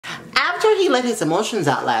he let his emotions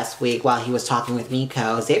out last week while he was talking with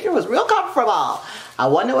Nico. Xavier was real comfortable. I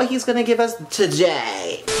wonder what he's gonna give us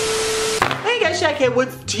today. Hey guys, Shaqii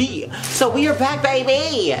with tea. So we are back,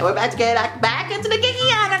 baby. We're about to get back into the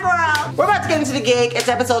gigging girl. We're about to get into the gig. It's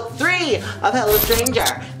episode 3 of Hello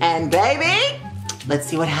Stranger. And baby, let's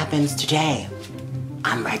see what happens today.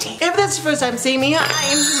 I'm ready. If this is your first time seeing me,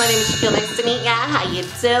 hi, my name is Shaqii. Nice to meet ya. How you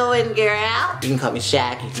doing, girl? You can call me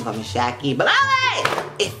Shaq, you can call me Shaqii, but alright,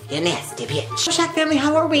 if you're nasty bitch. Shaq family,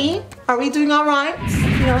 how are we? Are we doing alright?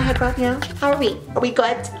 You know, head rub, yeah? How are we? Are we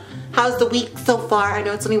good? How's the week so far? I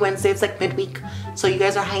know it's only Wednesday, it's like midweek. So you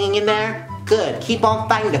guys are hanging in there? Good. Keep on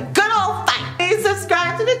fighting the good old fight. Please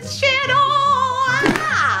subscribe to the channel.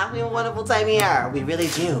 Ah, we have a wonderful time here. We really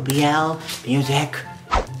do. BL, music.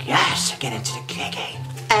 Gosh, get into the gigging.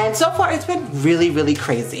 And so far, it's been really, really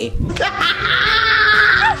crazy.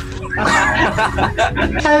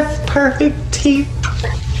 Has perfect teeth.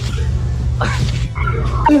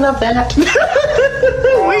 We love that.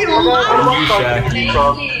 We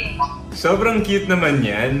love it. Sobrang cute naman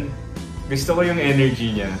yan. Gusto ko yung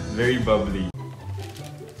energy niya. Very bubbly.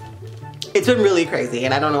 It's been really crazy,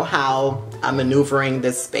 and I don't know how I'm maneuvering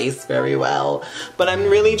this space very well, but I'm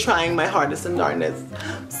really trying my hardest and darndest.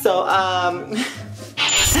 So, I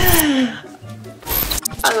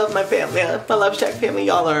love my family. I love Shaq family.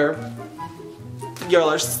 Y'all are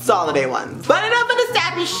solid A1s. But enough of the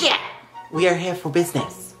sappy shit. We are here for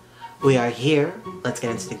business. We are here. Let's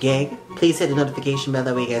get into the gig. Please hit the notification bell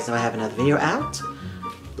that way you guys know I have another video out.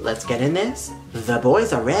 Let's get in this. The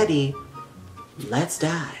boys are ready. Let's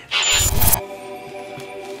dive.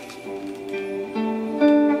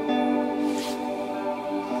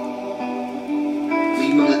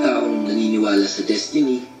 Naniniwala sa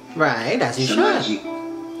destiny, right, as you sa should. Magic,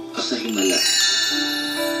 o sa himala.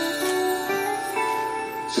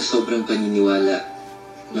 Sa sobrang paniniwala,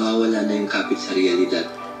 nawawala na yung kapit sa realidad.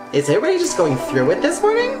 Is everybody just going through it this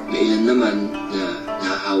morning? May ilan naman na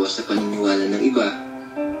nahahawa sa paniniwala ng iba.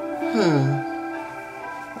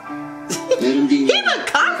 Meron din He look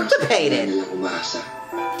constipated. Umaasa.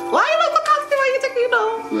 Why you look so constipated? Why you take, you know?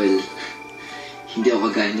 Well, hindi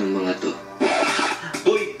ako kagaya ng mga to.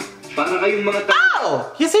 Boy, para kayong mga tao. Oh!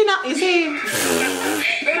 You see now, you see.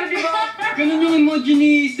 Pero diba, ganun yung emoji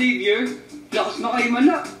ni Xavier? Lakas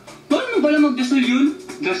makahimala. Paano ba lang magdasal yun?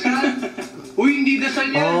 Dasal? Uy, hindi dasal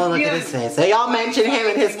yan. Oh, look at his face. So y'all mentioned him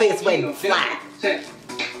and his face went flat.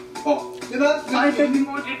 Oh, diba? Kahit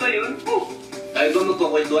emoji ba yun? Oh. Tayo ba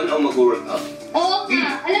magkakwentuhan o mag-workout? Oo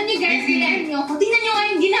nga. Alam niyo guys, kailangan niyo ako. Tingnan niyo nga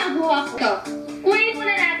yung ginagawa ko. Ito. Kunin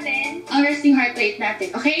muna natin ang resting heart rate natin,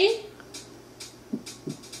 okay?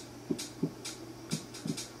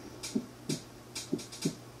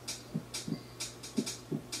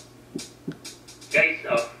 Guys,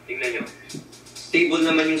 tingnan nyo. Stable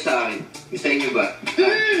naman yung sa akin. Yung sa inyo ba?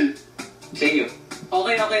 Sa inyo?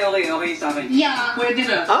 Okay sa akin. Yeah. Pwede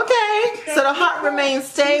na. Okay, so the heart remains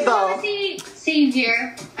stable. Si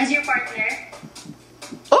Xavier as your partner.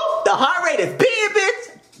 Oh, the heart rate is big,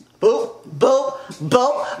 bitch. Boop, boop,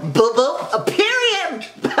 boop, boop, boop. A period.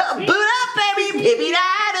 Boot up, baby. Baby,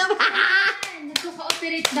 da-dum.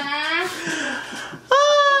 Nagkaka-operate ba?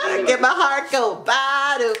 Get my heart go.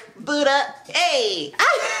 Ba-dum. Boot up. Hey.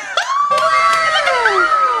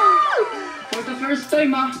 For the first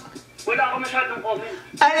time, wala ako masyadong comment.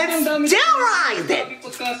 And it's still rising. Sabi ko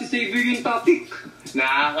kasi Xavier yung topic.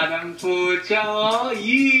 Nakakalampot siya,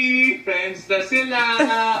 yee! Friends na sila!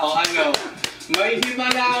 O ano? May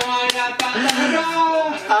himala nga yata talaga!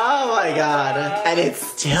 Oh my god. And it's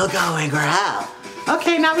still going, girl.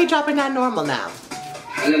 Okay, now we dropping that normal now.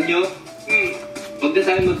 Alam nyo, huwag na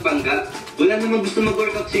tayo magpanggap. Wala namang gusto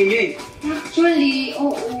mag-workout sa inyo eh. Actually,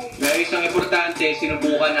 oo. May isang importante,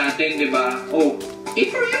 sinubukan natin, di ba? Oh,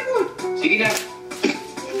 for effort! Sige na!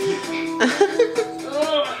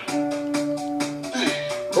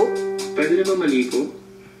 Oh. Pwede na ba maligo?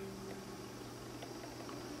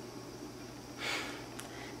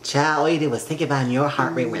 Child, all you did was think about it and your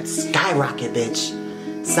heart rate went skyrocket, bitch.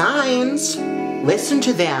 Signs. Listen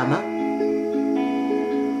to them.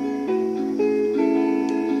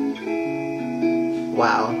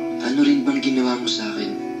 Wow. Ano rin bang ginawa mo sa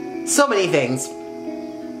akin? So many things.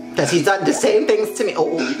 Because he's done the same things to me.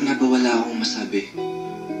 Oh. Bakit nga ba wala akong masabi?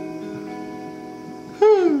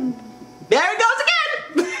 There it goes again!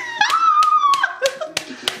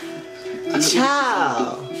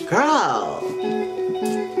 Child. Girl.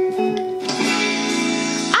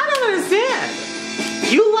 I don't understand.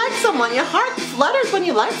 You like someone, your heart flutters when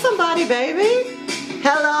you like somebody, baby.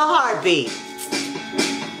 Hello, heartbeat.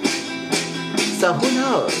 So who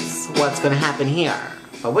knows what's gonna happen here?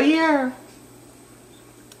 But we're here.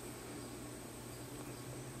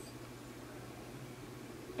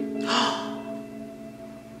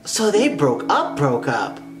 So they broke up.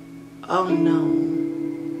 Oh no.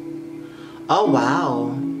 Oh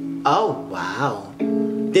wow. Oh wow.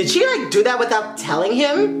 Did she like do that without telling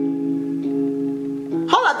him?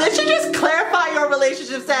 Hold up, did she just clarify your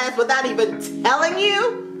relationship status without even telling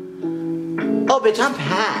you? Oh bitch, I'm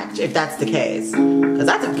packed if that's the case. Cause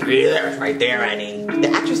that's a thriller right there, Annie.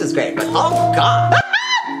 The actress is great, but oh god.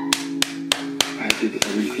 I did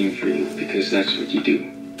everything for you because that's what you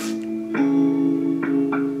do.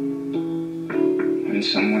 When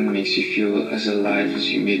someone makes you feel as alive as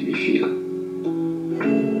you made me feel.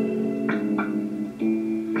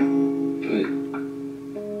 But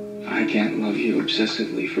I can't love you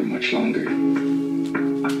obsessively for much longer.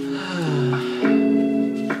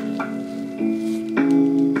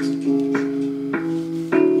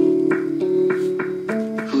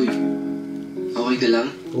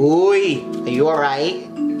 Uy, are you alright?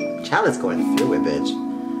 Child is going through it, bitch.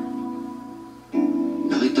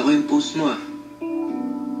 Nakita ko yung post mo ah.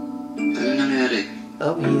 Ano nangyari?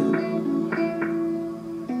 Oh, yeah.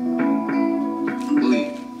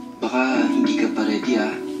 Uy, baka hindi ka pa ready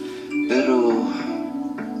ah. Pero,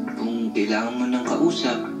 kung kailangan mo ng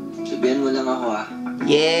kausap, sabihan mo lang ako ah.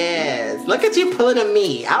 Yes, look at you pulling on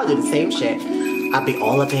me. I'll do the same shit. I'll be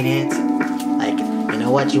all up in it. Like, you know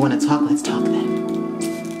what? You want to talk? Let's talk then.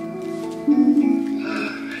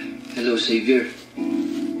 Hello, Xavier.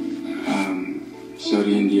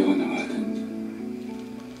 Sorry, hindi ako naka-attend.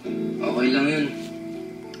 Okay lang yun.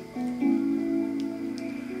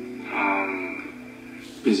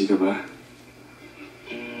 Busy ka ba?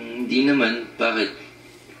 Hindi naman. Bakit?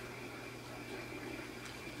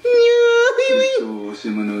 Gusto kasi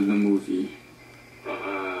manood ng movie.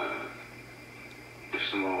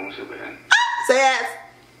 Gusto mo akong sabayan? Say yes.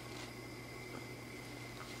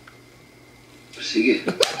 Sige.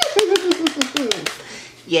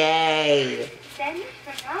 Yay. 10 years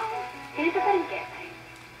from now, ganito pa rin kaya tayo.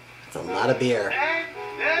 That's a lot of beer. 10,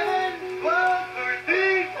 11, 12,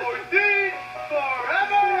 13, 14,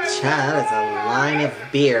 forever! Child, that is a line of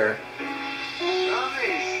beer.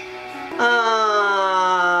 Oh.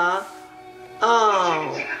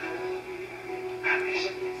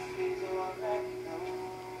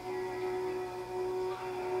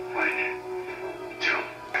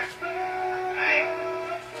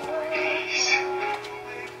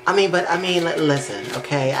 I mean, listen,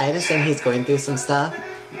 okay? I understand he's going through some stuff.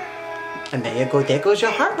 And there goes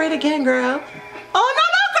your heart rate again, girl. Oh, no,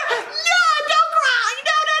 girl! No, don't cry!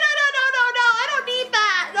 No, I don't need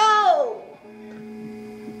that! No!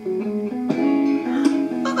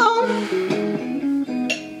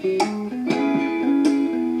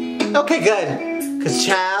 Okay, good. Because,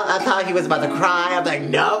 child, I thought he was about to cry. I'm like,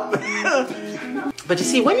 nope. But you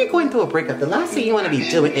see, when you're going through a breakup, the last thing you want to be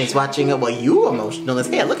doing is watching it while you emotional as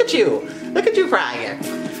hell. Look at you. Look at you crying.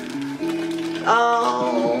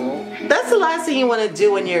 Oh, that's the last thing you want to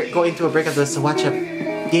do when you're going through a breakup is to watch a,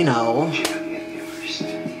 you know.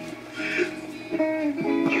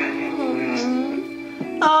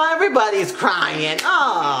 Oh, everybody's crying.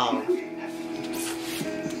 Oh.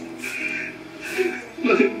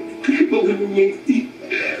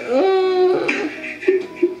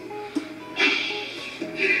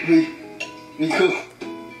 Uy, Nico.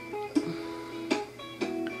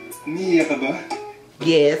 Umiiyak ka ba?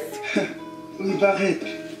 Yes. Uy, bakit?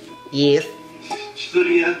 Yes.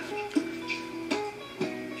 Sorry ah.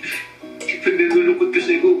 Pag nalulungkot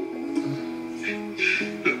kasi ko,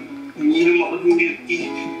 umiinom ako ng milk tea.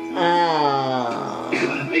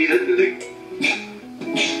 Ayan tuloy.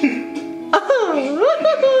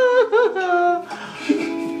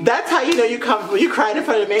 That's how you know you comfortable. You cried in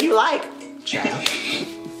front of a man you like. Child.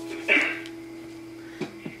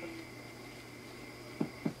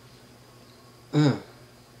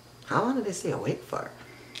 How long did they stay awake for?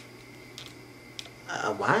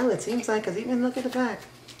 A while, it seems like, because even look at the back.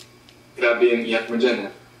 Grabe yung iyak mo dyan,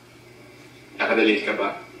 ha? Nakadalate ka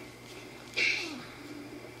ba?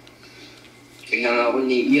 Kaya nga ako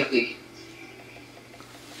naiiyak eh.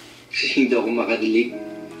 Kasi hindi ako makadilig.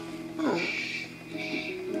 Oh.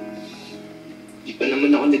 Di pa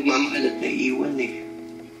naman ako nagmamahal at naiiwan eh.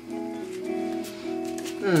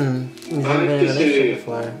 You've never been in a relationship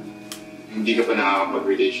before. Hindi ka pa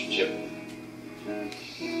nakakapag-relationship.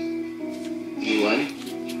 Iwan?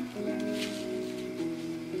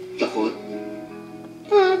 Takot?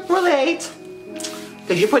 Relate.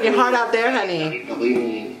 Because you put your heart out there, honey. Ako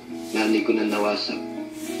yung nanay ko na nawasak.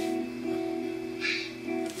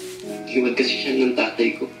 Iwan kasi siya ng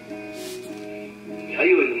tatay ko.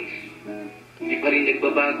 Ayun, hindi pa rin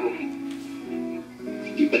nagbabago.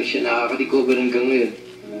 Hindi pa rin siya nakaka-recover hanggang ngayon.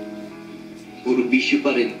 Puro bisyo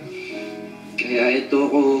pa rin. Kaya ito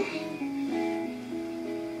ako,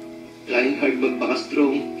 trying hard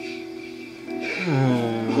magpaka-strong.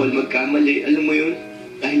 Bawal magkamali, alam mo yun?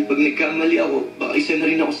 Dahil pag nagkamali ako, baka isa na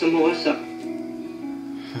rin ako sa mawasak.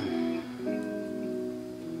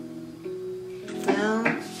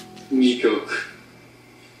 Nico,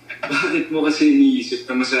 bakit mo kasi iniisip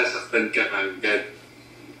na masasaktan ka agad?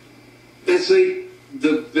 That's like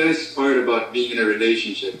the best part about being in a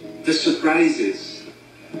relationship. The surprises.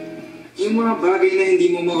 Yung mga bagay na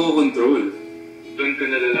hindi mo makokontrol. Doon ko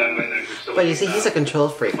nalalaman na gusto ko. But you see, he's a control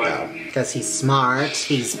freak though. Because he's smart,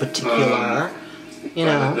 he's particular, you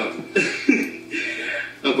know.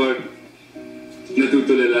 Kapag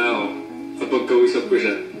natutulala ako, kapag kausap ko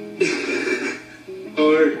siya.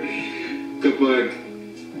 Or kapag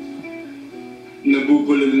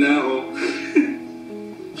nabubulol na ako,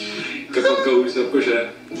 kapag kausap ko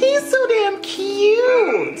siya. He's so damn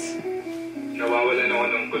cute! Nawawalan ako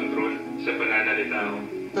ng control sa pananalita ko.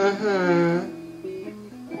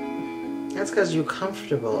 That's because you're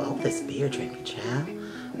comfortable. Oh, this beer drinking, child.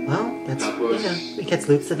 Well, that's, Tapos, you know, it gets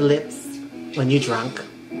loose to the lips when you're drunk.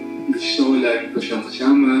 Gusto ko lagi ko siyang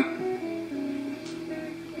kasama.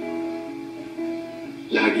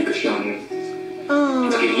 Lagi ko siyang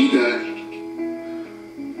nakikita.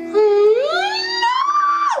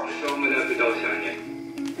 Gusto ko malapit ako sa kanya.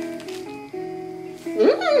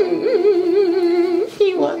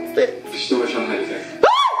 He wants it. Gusto ko siyang halikan.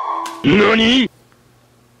 NANI?!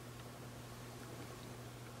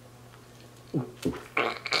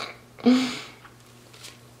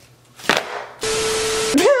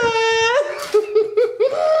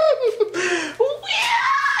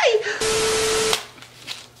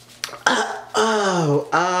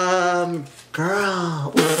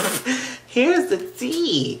 Girl, here's the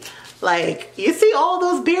tea. Like, you see all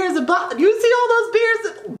those beers about, you see all those beers?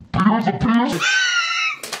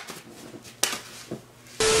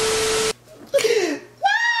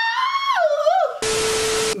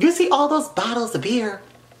 You see all those bottles of beer?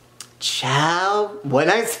 Child,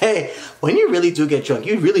 when I say, when you really do get drunk,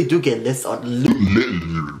 you really do get loose on, you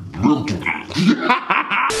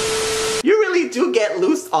really do get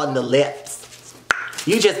loose on the lips.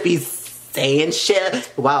 You just be saying shit.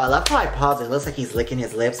 Wow, I love how I paused. It looks like he's licking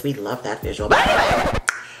his lips. We love that visual. But anyway.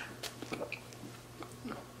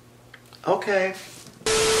 Okay.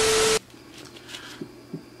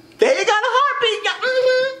 There you got a heartbeat.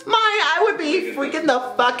 I would be freaking the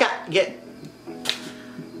fuck out.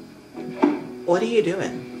 What are you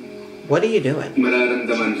doing? What are you doing?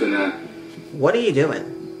 Mararamdaman ko na What are you doing?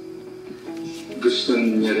 gusto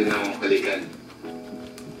niya rin akong halikan.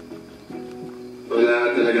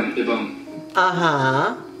 Wala talagang ibang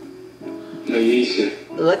naiisip.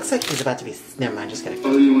 Looks like he's about to be. Never mind, just kidding.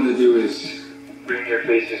 All you want to do is bring your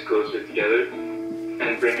faces closer together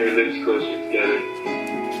and bring your lips closer together.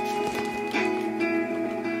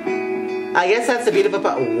 I guess that's the beautiful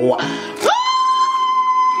part.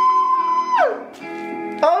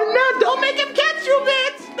 Oh no, don't make him catch you,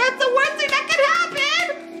 bitch! That's the worst thing that could happen!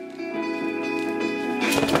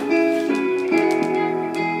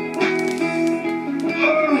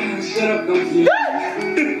 Sarap ng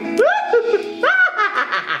feeling.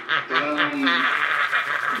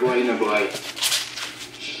 Buhay na buhay.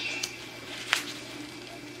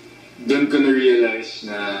 Doon ko na-realize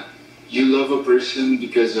na you love a person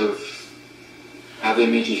because of how they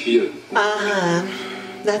make you feel.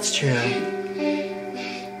 That's true.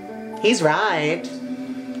 He's right.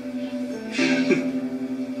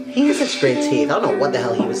 He has such great teeth. I don't know what the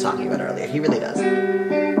hell he was talking about earlier. He really does.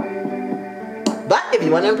 But if you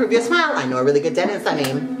want to improve your smile, I know a really good dentist, I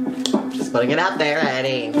mean. Just putting it out there,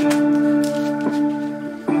 Eddie.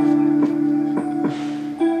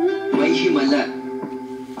 May himala.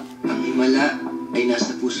 Ang himala ay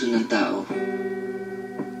nasa puso ng tao.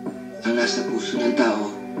 Ang nasa puso ng tao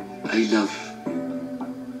ay love.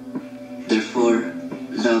 Therefore,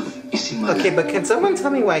 love is himala. Okay, but can someone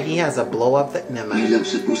tell me why he has a blow up that? Never May mind. love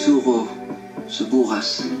sa puso ko. Sa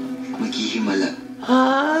bukas, maghihimala.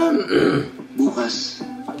 Bukas,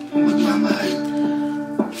 magmamahal.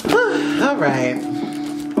 Alright.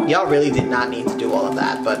 Y'all really did not need to do all of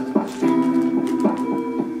that, but...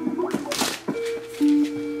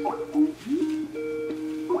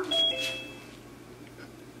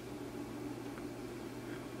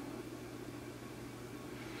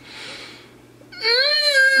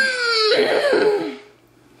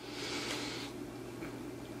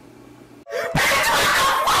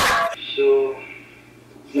 So,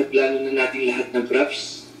 naplano na natin lahat ng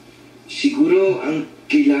props. Siguro, ang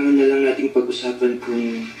kailangan na lang nating pag-usapan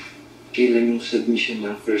kung kailan yung submission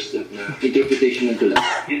ng first love na interpretation ng tula.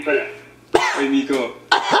 Yun pala. Hey, Nico.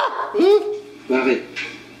 Bakit?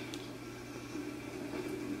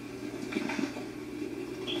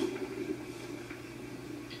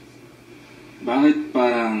 Bakit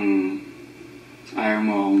parang ayaw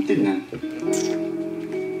mo akong tignan?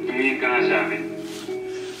 Tumingin ka nga sa akin.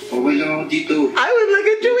 Okay lang ako dito. I would look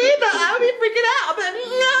at you either. I would be freaking out. I'm like,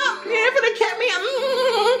 no, you're not gonna get me.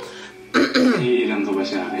 Iilang ka ba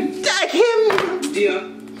sa akin? Him. Hindi ah.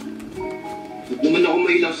 Huwag naman ako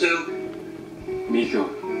mailang sa'yo. Miko.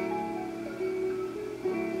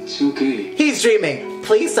 It's okay. He's dreaming.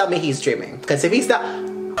 Please tell me he's dreaming. Because if he's not...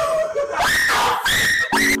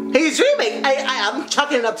 He's dreaming. I'm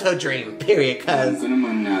chalking it up to a dream. Period. Alam Because... ko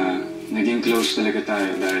naman na naging close talaga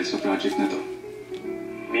tayo dahil sa project na to.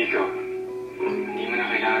 Miko, hindi mo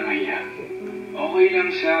na kailangan mahiya. Okay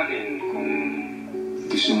lang sa akin kung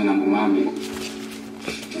Gusto mo nang umamin.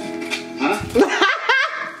 Ha?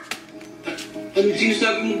 Anong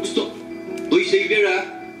sinasabi mo gusto? Hoy, Xavier ah.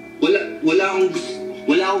 Wala akong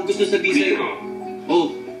gusto sabihin sa'yo. Miko,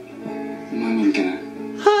 Oh, Umamin ka na.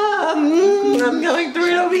 I'm going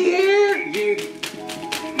through it over here.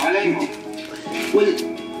 malay mo. wala.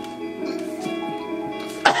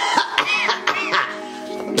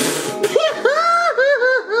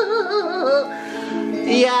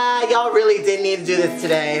 Yeah, y'all really didn't need to do this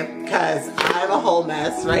today. Because I'm a whole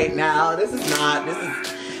mess right now.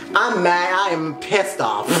 I'm mad. I am pissed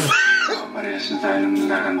off. Parehas na tayo ng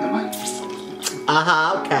nararamdaman.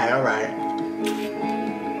 Okay, alright.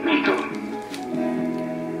 Miko,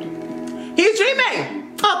 He's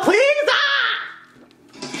dreaming! Oh, please!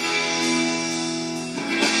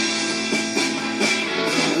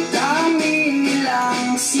 Ang dami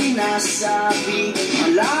nilang sinasabi,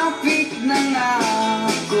 malapit na nga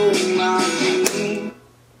akong makinig.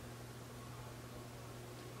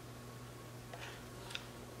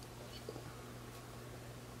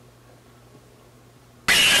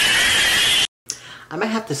 I might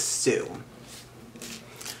have to sue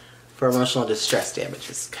for emotional distress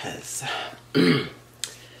damages, because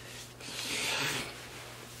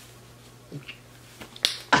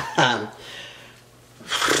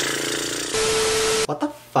what the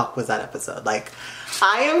fuck was that episode? Like,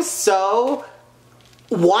 I am so...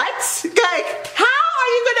 What? Like, how are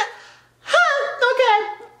you gonna... Okay.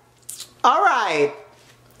 Alright.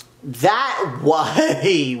 That was...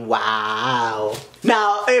 Wow.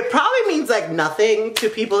 Now, it probably means like nothing to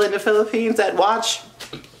people in the Philippines that watch.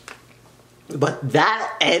 But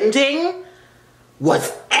that ending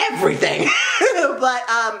was everything. But,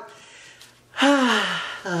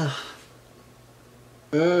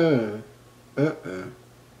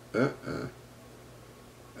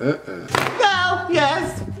 Well,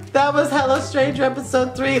 yes, that was Hello Stranger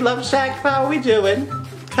episode 3, Love Shack. How are we doing?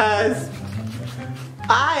 Cause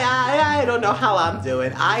I don't know how I'm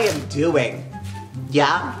doing. I am doing.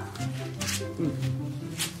 Yeah.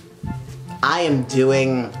 I am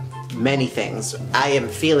doing many things. I am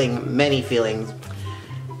feeling many feelings.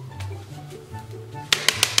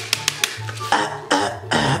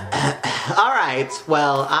 All right.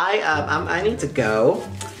 Well, I need to go.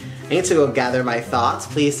 I need to go gather my thoughts.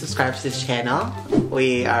 Please subscribe to this channel.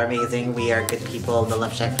 We are amazing. We are good people. The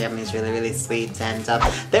Love Shack family is really, really sweet, and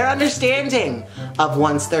they're understanding of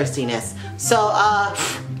one's thirstiness. So,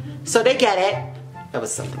 so they get it. That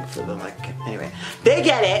was something for them. Like, anyway, they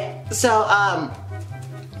get it. So,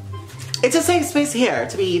 it's a safe space here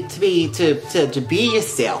to be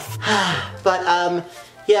yourself. But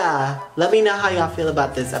yeah, let me know how y'all feel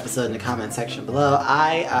about this episode in the comment section below.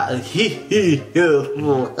 I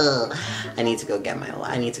need to go get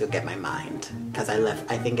my mind, because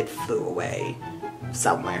I think it flew away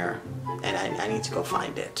somewhere, and I need to go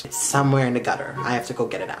find it. It's somewhere in the gutter. I have to go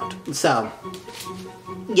get it out. So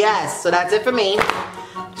yes, so that's it for me.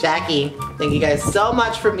 Shaqii, thank you guys so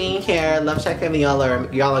much for being here. Love Shack family, y'all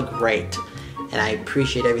are great. And I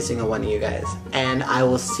appreciate every single one of you guys. And I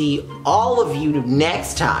will see all of you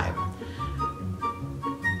next time.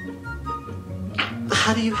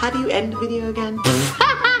 How do you end the video again?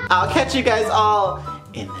 I'll catch you guys all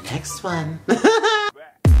in the next one.